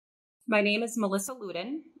My name is Melissa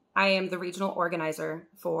Luden. I am the regional organizer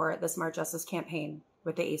for the Smart Justice Campaign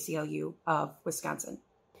with the ACLU of Wisconsin.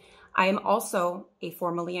 I am also a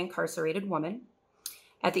formerly incarcerated woman.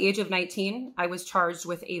 At the age of 19, I was charged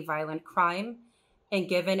with a violent crime and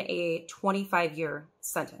given a 25-year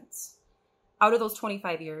sentence. Out of those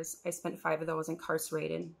 25 years, I spent 5 of those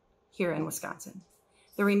incarcerated here in Wisconsin.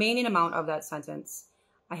 The remaining amount of that sentence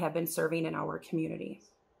I have been serving in our community.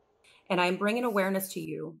 And I'm bringing awareness to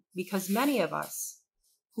you because many of us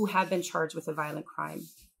who have been charged with a violent crime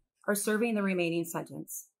are serving the remaining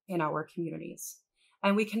sentence in our communities.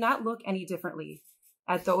 And we cannot look any differently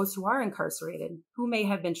at those who are incarcerated who may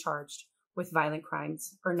have been charged with violent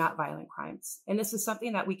crimes or not violent crimes. And this is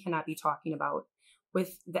something that we cannot be talking about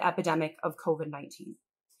with the epidemic of COVID-19.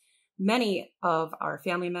 Many of our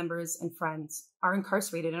family members and friends are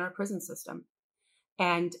incarcerated in our prison system,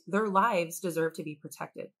 and their lives deserve to be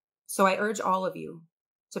protected. So I urge all of you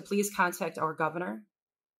to please contact our governor,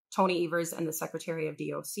 Tony Evers, and the Secretary of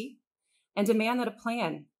DOC, and demand that a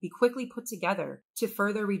plan be quickly put together to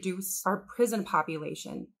further reduce our prison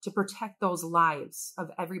population to protect those lives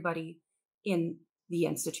of everybody in the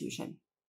institution.